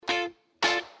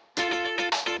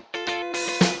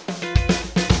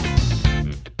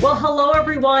Well, hello,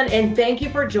 everyone, and thank you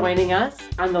for joining us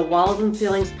on the Walls and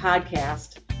Ceilings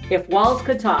podcast, If Walls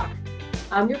Could Talk.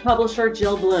 I'm your publisher,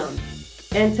 Jill Bloom,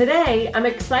 and today I'm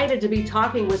excited to be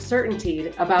talking with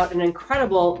CertainTeed about an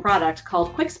incredible product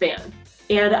called QuickSpan,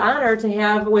 and honored to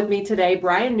have with me today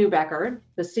Brian Newbecker,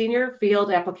 the Senior Field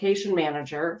Application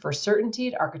Manager for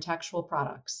CertainTeed Architectural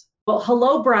Products. Well,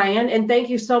 hello, Brian, and thank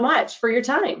you so much for your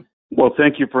time. Well,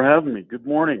 thank you for having me. Good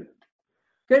morning.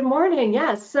 Good morning,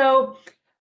 yes. So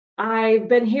I've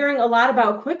been hearing a lot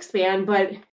about QuickSpan,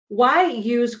 but why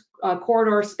use a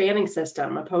corridor spanning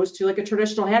system opposed to like a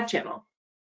traditional half channel?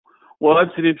 Well,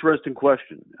 that's an interesting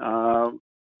question.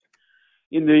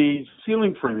 In the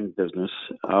ceiling framing business,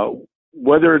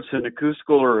 whether it's an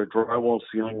acoustical or a drywall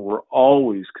ceiling, we're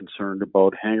always concerned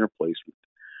about hanger placement.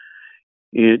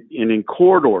 And in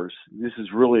corridors, this is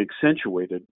really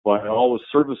accentuated by all the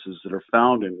services that are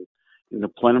found in the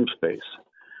plenum space.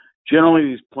 Generally,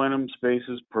 these plenum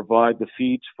spaces provide the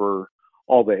feeds for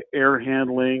all the air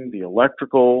handling, the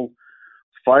electrical,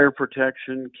 fire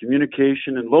protection,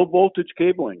 communication, and low voltage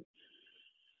cabling.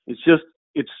 It's just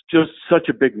such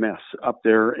a big mess up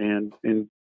there, and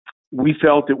we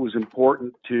felt it was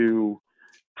important to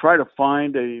try to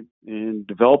find and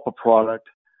develop a product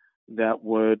that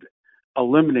would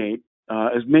eliminate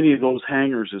as many of those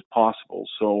hangers as possible.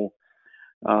 So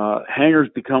hangers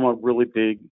become a really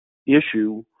big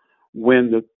issue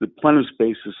when the plenum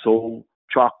space is so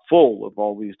chock full of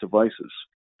all these devices.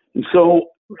 And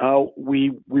so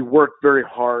we worked very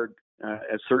hard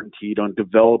at CertainTeed on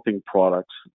developing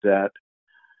products that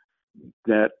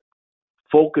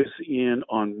focus in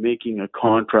on making a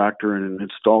contractor and an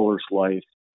installer's life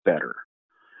better.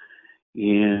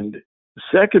 And the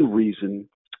second reason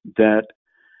that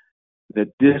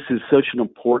this is such an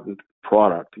important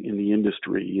product in the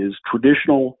industry is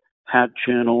traditional hat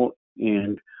channel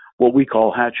and what we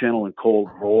call hat channel and cold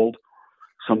rolled.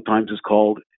 Sometimes it's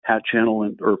called hat channel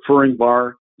or furring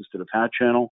bar instead of hat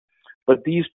channel. But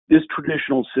this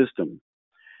traditional system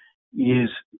is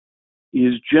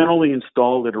generally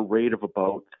installed at a rate of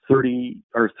about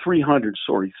 300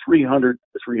 to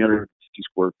 350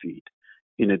 square feet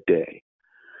in a day.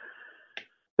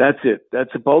 That's it.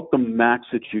 That's about the max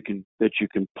that you can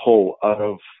pull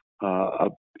out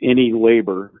of any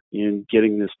labor in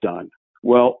getting this done.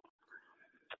 Well,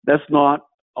 that's not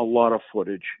a lot of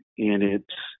footage, and it's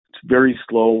very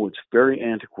slow. It's very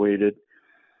antiquated.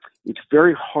 It's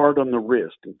very hard on the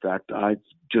wrist. In fact, I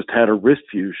just had a wrist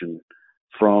fusion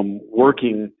from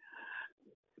working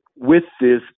with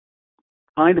this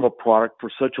kind of a product for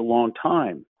such a long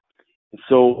time. And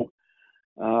so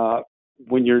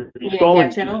when you're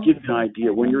installing, just to give you an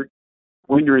idea, when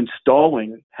you're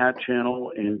installing hat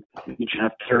channel and each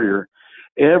half carrier,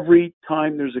 every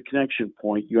time there's a connection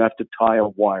point, you have to tie a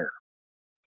wire.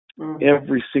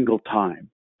 Every single time.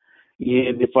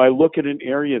 And if I look at an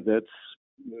area that's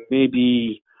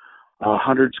maybe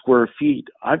 100 square feet,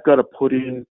 I've got to put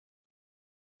in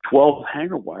 12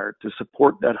 hanger wire to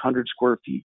support that 100 square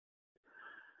feet.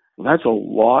 Well, that's a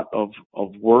lot of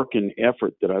work and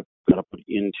effort that I've got to put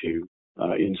into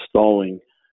installing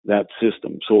that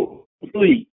system. So it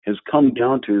really has come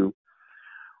down to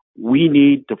we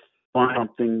need to find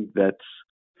something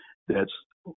that's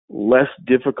less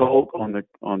difficult on the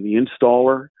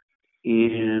installer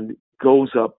and goes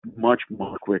up much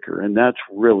quicker, and that's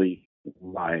really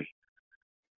why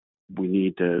we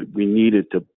needed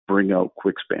to bring out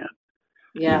QuickSpan.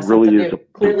 Yes, it really is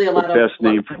clearly the best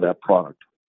name for that product.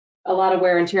 A lot of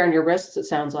wear and tear on your wrists, it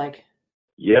sounds like.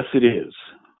 Yes, it is.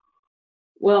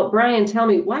 Well, Brian, tell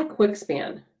me, why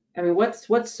QuickSpan? I mean,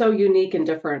 what's so unique and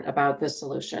different about this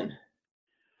solution?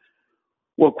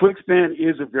 Well, QuickSpan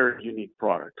is a very unique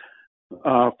product,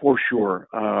 for sure.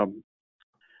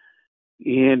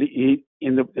 And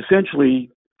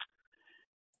essentially,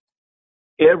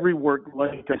 every work,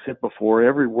 like I said before,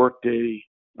 every workday,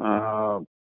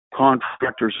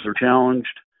 contractors are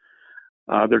challenged.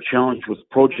 They're challenged with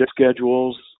project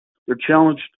schedules.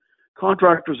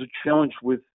 Contractors are challenged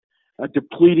with a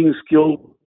depleting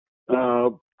skilled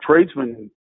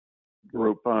tradesman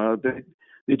group.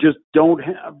 They just don't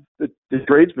have the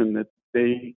tradesmen that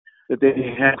they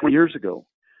had 20 years ago.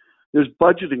 There's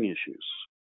budgeting issues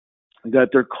that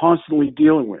they're constantly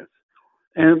dealing with.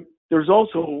 And there's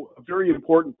also a very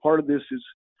important part of this is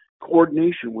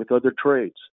coordination with other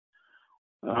trades.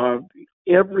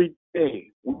 Every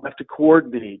day we have to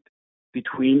coordinate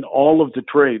between all of the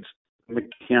trades, the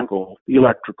mechanical, the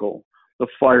electrical, the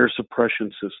fire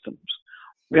suppression systems.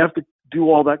 We have to do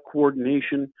all that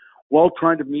coordination while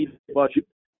trying to meet a budget,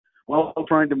 while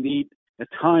trying to meet a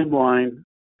timeline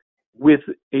with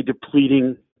a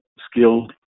depleting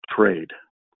skilled trade.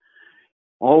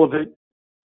 all of it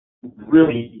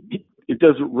really, it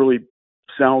doesn't really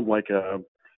sound like an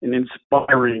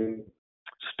inspiring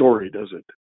story, does it?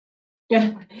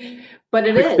 Yeah, but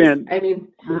it is. QuickSpan I mean,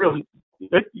 really,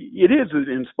 it is an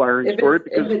inspiring story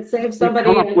because if it saves we've come somebody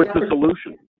up with the effort.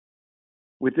 solution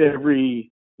with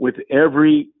every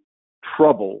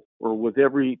trouble or with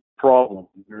every problem.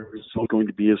 There is still going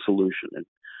to be a solution,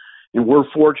 and we're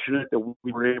fortunate that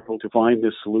we were able to find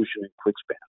this solution in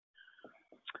QuickSpan.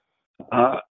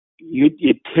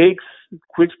 It takes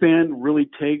QuickSpan really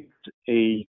takes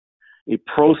a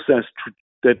process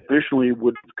that traditionally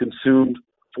would have consumed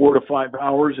 4 to 5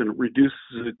 hours, and it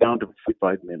reduces it down to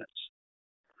 45 minutes.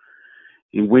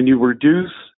 And when you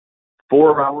reduce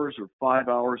 4 hours or 5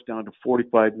 hours down to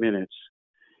 45 minutes,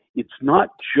 it's not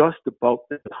just about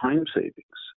the time savings.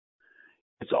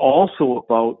 It's also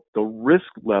about the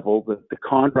risk level that the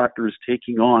contractor is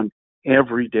taking on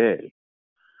every day.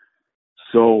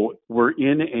 So we're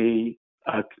in a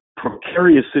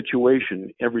precarious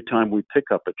situation every time we pick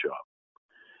up a job.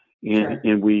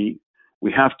 And we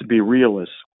have to be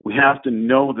realists. We have to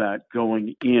know that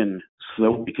going in so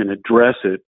that we can address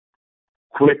it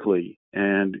quickly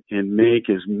and make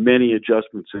as many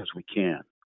adjustments as we can.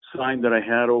 Sign that I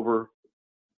had over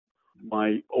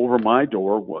my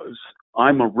door was,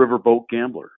 I'm a riverboat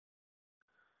gambler.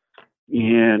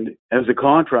 And as a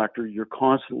contractor, you're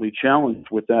constantly challenged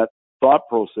with that thought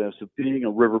process of being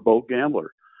a riverboat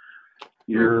gambler.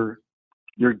 You're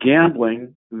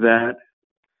gambling that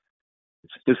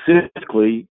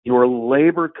specifically your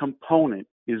labor component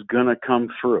is going to come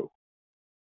through.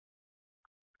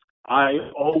 I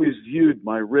always viewed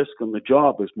my risk on the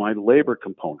job as my labor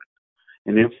component.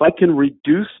 And if I can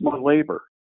reduce my labor,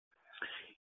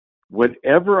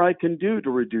 whatever I can do to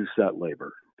reduce that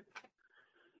labor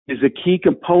is a key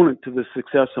component to the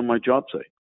success of my job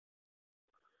site.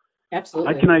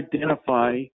 Absolutely. I can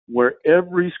identify where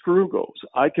every screw goes.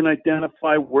 I can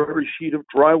identify where every sheet of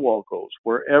drywall goes,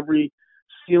 where every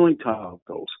ceiling tile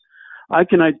goes. I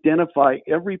can identify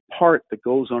every part that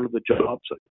goes onto the job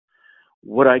site.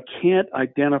 What I can't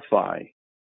identify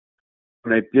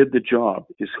when I did the job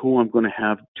is who I'm going to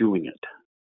have doing it.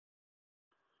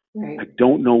 Right. I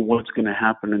don't know what's going to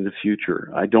happen in the future.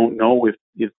 I don't know if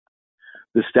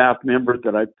the staff member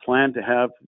that I plan to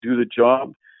have do the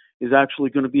job is actually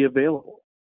going to be available.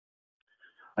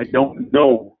 I don't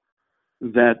know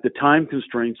that the time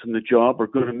constraints in the job are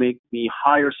going to make me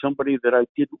hire somebody that I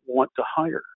didn't want to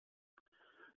hire.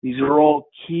 These are all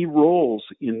key roles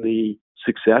in the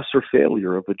success or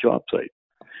failure of a job site.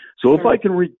 So if I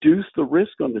can reduce the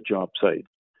risk on the job site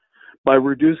by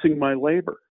reducing my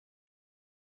labor,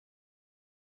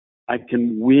 I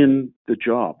can win the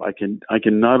job. I can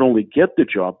not only get the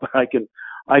job, but I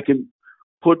can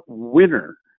put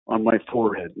winner on my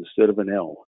forehead instead of an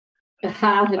L. I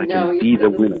can be the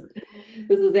winner.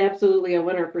 This is absolutely a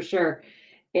winner for sure.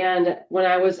 And when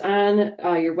I was on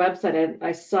your website,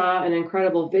 I saw an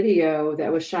incredible video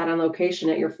that was shot on location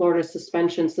at your Florida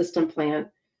suspension system plant.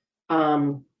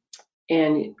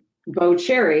 And Bo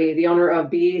Cherry, the owner of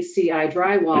BCI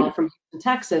Drywall from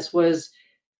Texas, was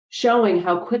showing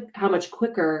how much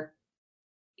quicker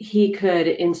he could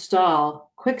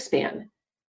install QuickSpan.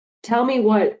 Tell me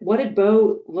what did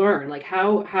Bo learn? Like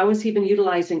how has he been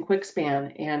utilizing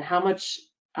QuickSpan, and how much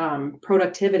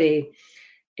productivity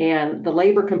and the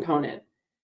labor component?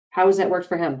 How has that worked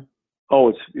for him?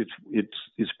 Oh,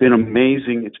 it's been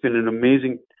amazing. It's been an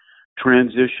amazing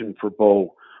transition for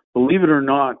Bo. Believe it or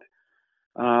not,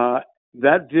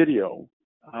 that video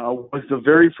was the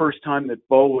very first time that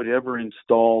Bo had ever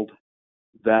installed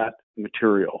that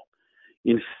material.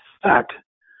 In fact,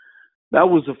 that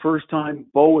was the first time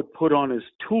Bo had put on his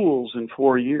tools in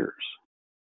 4 years.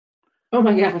 Oh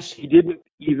my gosh. He didn't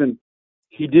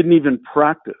even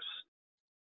practice.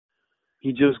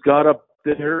 He just got up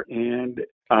there, and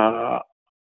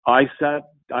I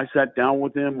sat down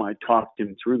with him. I talked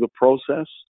him through the process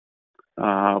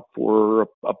for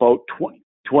about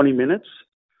 20 minutes,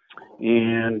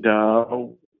 and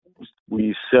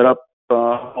we set up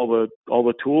all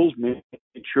the tools, made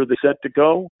sure they're set to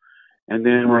go, and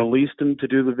then released him to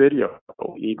do the video.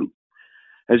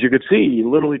 As you could see, he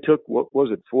literally took,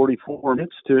 44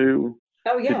 minutes to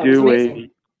do a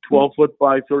 12-foot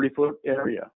by 30-foot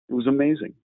area. It was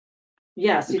amazing.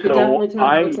 Yes, you could definitely tell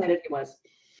how excited he was.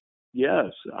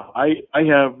 Yes,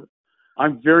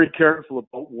 I'm very careful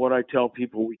about what I tell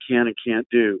people we can and can't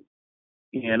do.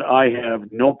 And I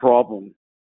have no problem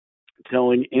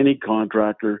telling any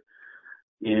contractor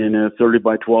in a 30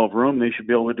 by 12 room they should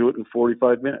be able to do it in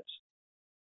 45 minutes.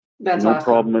 That's no awesome.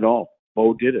 problem at all.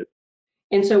 Bo did it.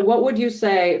 And so what would you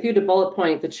say, if you had to bullet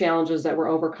point the challenges that were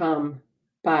overcome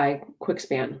by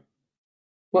QuickSpan?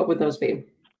 What would those be?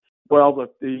 Well,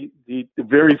 the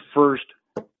very first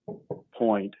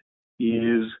point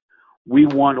is we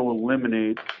want to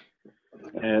eliminate,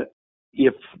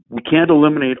 if we can't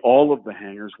eliminate all of the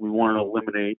hangers, we want to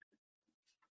eliminate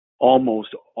almost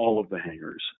all of the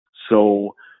hangers.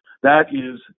 So that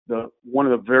is one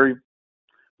of the very,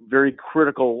 very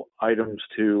critical items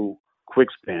to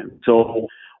QuickSpan. So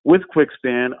with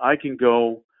QuickSpan, I can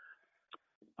go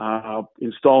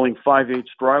installing 5/8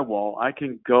 drywall. I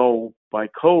can go by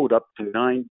code up to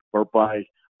 9, or by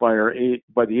the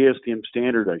ASTM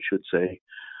standard, I should say.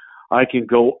 I can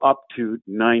go up to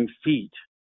 9 feet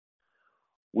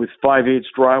with 5/8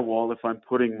 drywall if I'm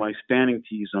putting my spanning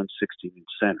tees on 16-inch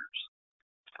centers.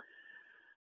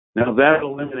 Now that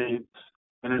eliminates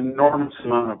an enormous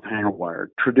amount of hanger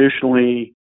wire.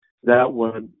 Traditionally, that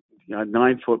would, a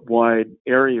 9-foot wide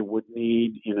area would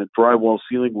need, in a drywall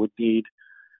ceiling, would need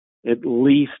at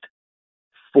least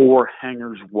 4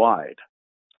 hangers wide.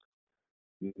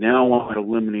 Now I've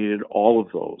eliminated all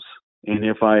of those. And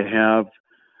if I have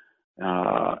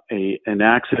an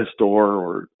access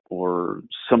door or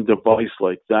some device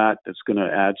like that that's going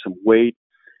to add some weight,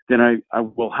 then I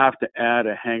will have to add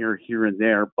a hanger here and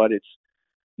there, but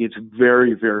it's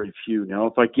very, very few. Now,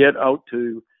 if I get out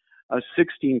to a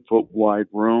 16-foot wide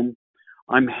room,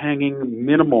 I'm hanging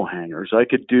minimal hangers. I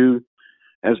could do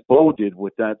as Bo did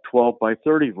with that 12 by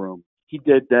 30 room. He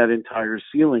did that entire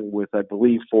ceiling with, I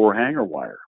believe, 4 hanger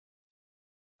wire.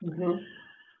 Mm-hmm.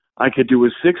 I could do a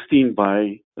 16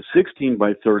 by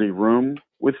 30 room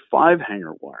with 5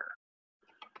 hanger wire.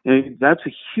 And that's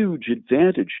a huge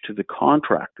advantage to the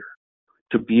contractor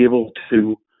to be able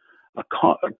to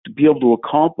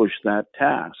accomplish that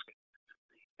task.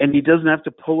 And he doesn't have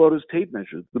to pull out his tape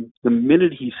measure. The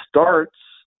minute he starts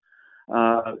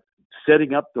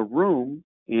setting up the room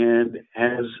and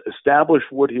has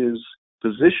established what his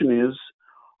position is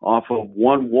off of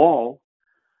one wall,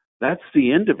 that's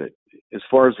the end of it. As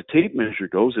far as the tape measure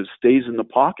goes, it stays in the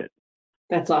pocket.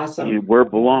 That's awesome. And where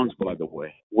it belongs, by the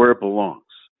way, where it belongs.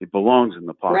 It belongs in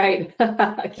the pocket.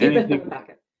 Right. Keep it in the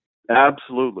pocket.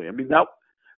 Absolutely. I mean,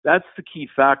 that's the key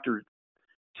factor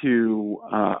to,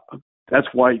 that's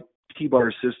why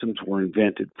T-bar systems were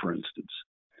invented, for instance.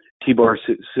 T-bar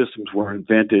systems were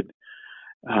invented,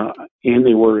 and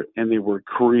they were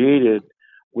created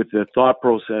with the thought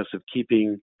process of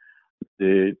keeping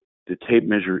the tape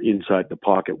measure inside the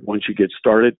pocket. Once you get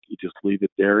started, you just leave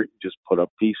it there. You just put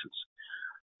up pieces.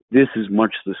 This is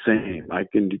much the same. I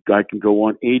can go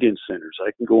on 8-inch centers.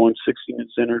 I can go on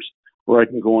 16-inch centers, or I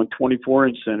can go on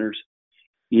 24-inch centers.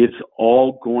 It's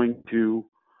all going to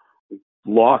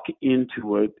lock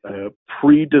into a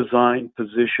pre-designed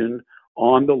position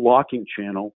on the locking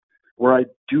channel where I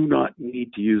do not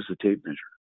need to use the tape measure.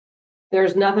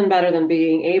 There's nothing better than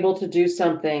being able to do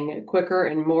something quicker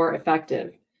and more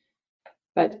effective.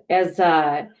 But as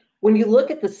when you look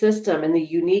at the system and the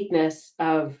uniqueness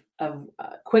of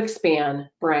QuickSpan,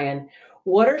 Brian,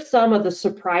 what are some of the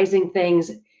surprising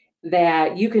things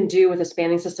that you can do with a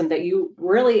spanning system that you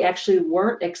really actually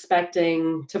weren't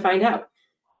expecting to find out?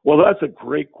 Well, that's a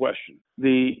great question.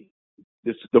 The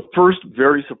first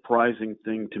very surprising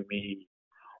thing to me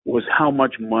was how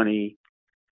much money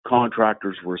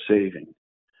contractors were saving.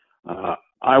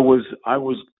 I was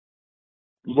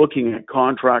looking at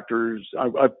contractors.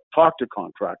 I've talked to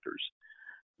contractors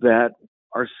that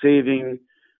are saving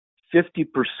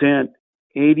 50%,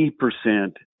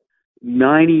 80%,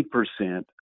 90%,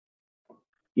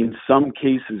 in some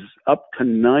cases up to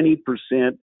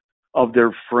 90% of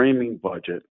their framing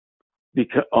budget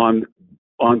because on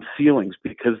ceilings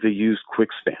because they use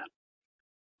QuickSpan.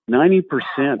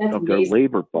 90% of their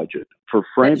labor budget for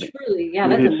framing. That's truly,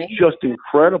 that's amazing. It's just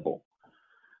incredible.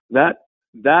 That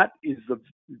is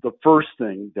the first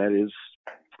thing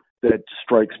that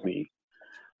strikes me.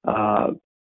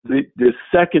 The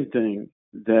second thing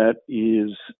that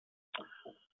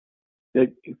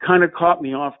kind of caught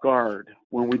me off guard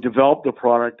when we developed the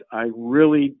product, I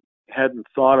really hadn't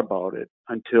thought about it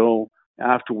until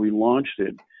after we launched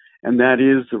it, and that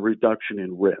is the reduction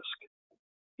in risk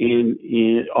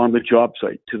on the job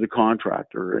site to the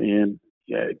contractor. And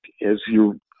as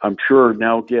I'm sure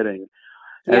now getting,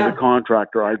 as a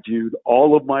contractor, I viewed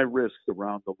all of my risks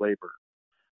around the labor.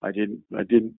 I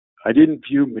didn't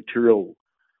view material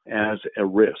as a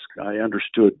risk. I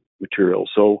understood material.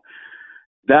 So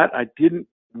that I didn't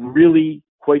really,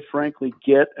 quite frankly,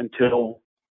 get until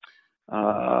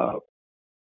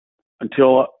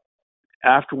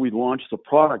after we launched the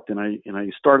product, and I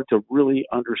started to really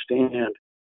understand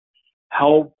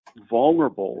how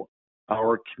vulnerable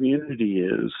our community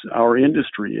is, our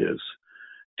industry is,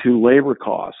 labor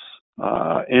costs,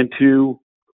 and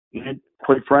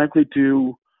quite frankly,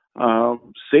 to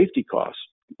safety costs,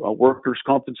 workers'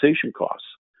 compensation costs.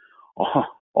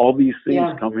 All these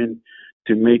things come in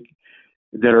to make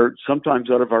that are sometimes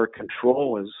out of our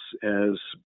control as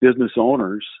business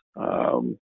owners,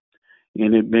 and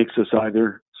it makes us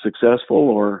either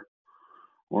successful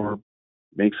or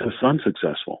makes us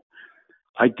unsuccessful.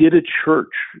 I did a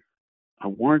church. I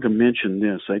wanted to mention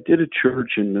this. I did a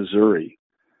church in Missouri,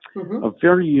 a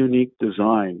very unique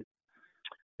design.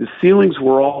 The ceilings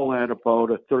were all at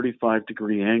about a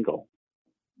 35-degree angle.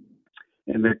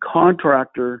 And the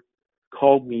contractor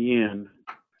called me in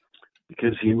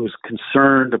because he was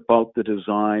concerned about the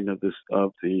design of this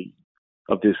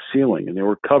ceiling, and they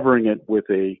were covering it with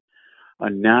a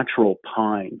natural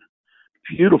pine.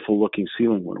 Beautiful looking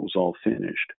ceiling when it was all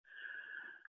finished.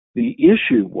 The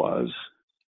issue was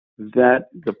that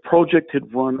the project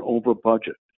had run over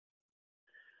budget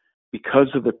because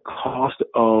of the cost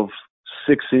of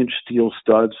 6-inch steel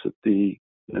studs that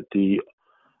the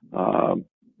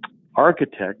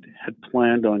architect had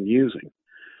planned on using.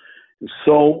 And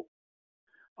so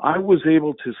I was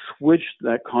able to switch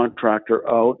that contractor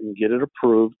out and get it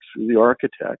approved through the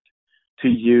architect to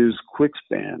use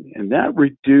QuickSpan, and that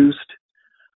reduced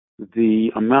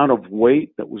the amount of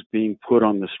weight that was being put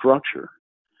on the structure,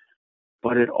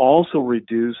 but it also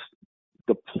reduced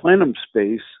the plenum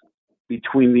space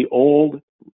between the old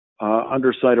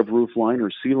underside of roof line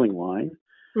or ceiling line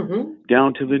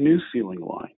down to the new ceiling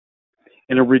line.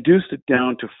 And it reduced it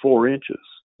down to 4 inches.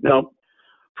 Now,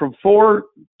 from 4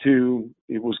 to,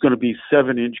 it was going to be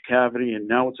 7-inch cavity, and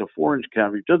now it's a 4-inch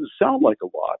cavity. It doesn't sound like a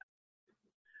lot.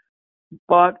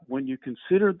 But when you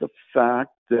consider the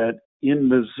fact that in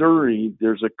Missouri,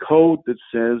 there's a code that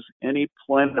says any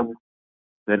plenum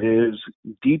that is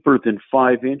deeper than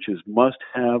 5 inches must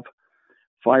have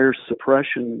fire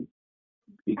suppression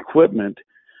equipment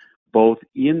both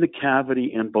in the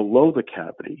cavity and below the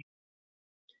cavity,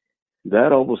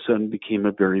 that all of a sudden became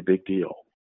a very big deal.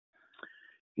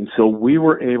 And so we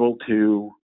were able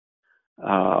to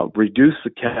reduce the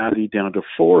cavity down to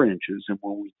 4 inches. And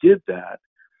when we did that,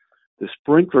 the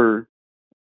sprinkler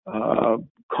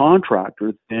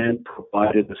contractor then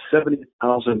provided a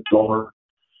 $70,000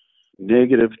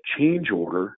 negative change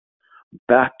order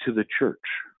back to the church.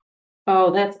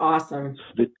 Oh, that's awesome.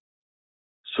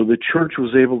 So the church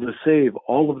was able to save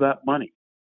all of that money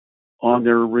on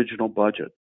their original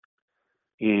budget.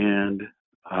 And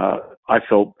I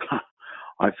felt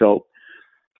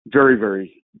very,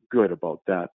 very good about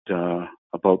that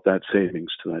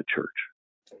savings to that church.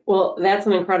 Well, that's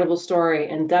an incredible story,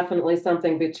 and definitely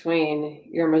something between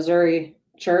your Missouri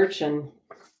church and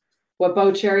what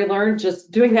Bo Cherry learned just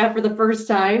doing that for the first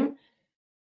time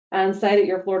on site at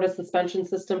your Florida suspension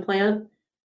system plant.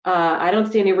 I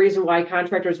don't see any reason why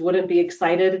contractors wouldn't be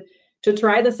excited to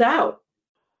try this out.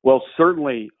 Well,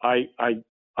 certainly, I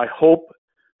hope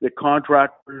that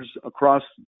contractors across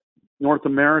North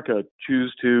America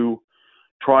choose to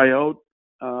try out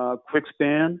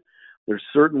QuickSpan. There's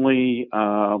certainly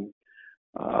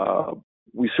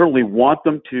we certainly want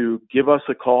them to give us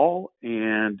a call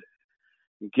and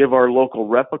give our local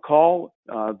rep a call.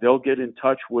 They'll get in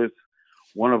touch with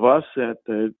one of us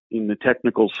in the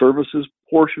technical services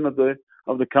portion of the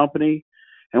company,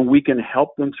 and we can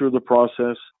help them through the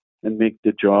process and make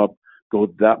the job go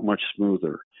that much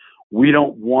smoother. We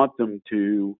don't want them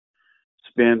to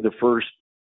spend the first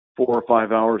 4 or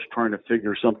 5 hours trying to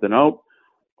figure something out.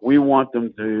 We want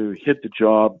them to hit the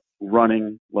job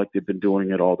running like they've been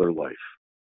doing it all their life.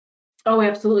 Oh,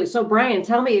 absolutely. So, Brian,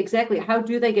 tell me exactly, how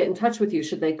do they get in touch with you?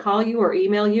 Should they call you or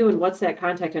email you, and what's that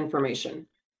contact information?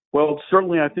 Well,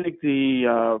 certainly, I think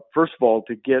first of all,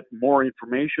 to get more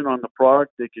information on the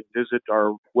product, they can visit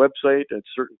our website at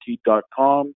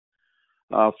CertainTeed.com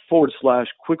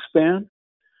 /QuickSpan.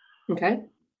 Okay.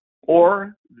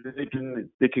 Or they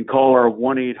can call our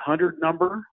 1-800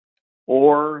 number,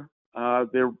 or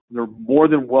they're more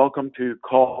than welcome to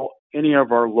call any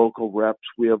of our local reps.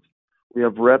 We have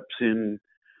reps that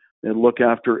look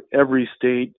after every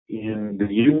state in the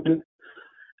union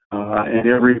and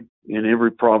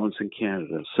every province in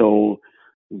Canada. So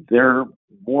they're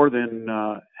more than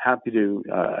happy to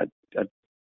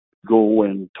go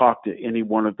and talk to any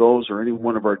one of those or any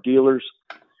one of our dealers.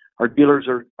 Our dealers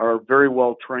are very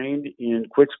well trained in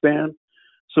QuickSpan,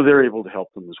 so they're able to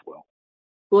help them as well.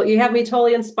 Well, you have me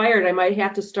totally inspired. I might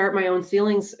have to start my own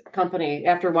ceilings company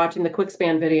after watching the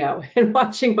QuickSpan video and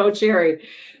watching Bo Cherry.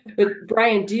 But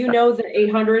Brian, do you know the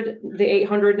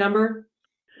 800 number?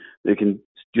 They can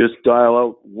just dial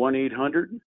out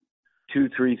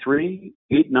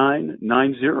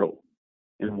 1-800-233-8990,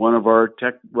 and one of our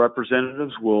tech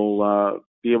representatives will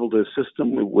be able to assist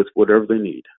them with whatever they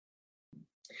need.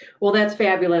 Well, that's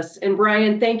fabulous. And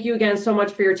Brian, thank you again so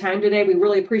much for your time today. We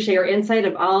really appreciate your insight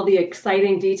of all the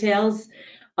exciting details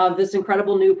of this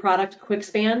incredible new product,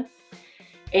 QuickSpan.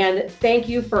 And thank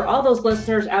you for all those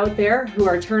listeners out there who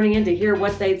are turning in to hear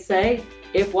what they'd say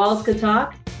if walls could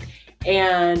talk.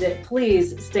 And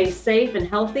please stay safe and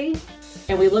healthy.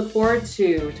 And we look forward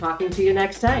to talking to you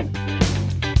next time.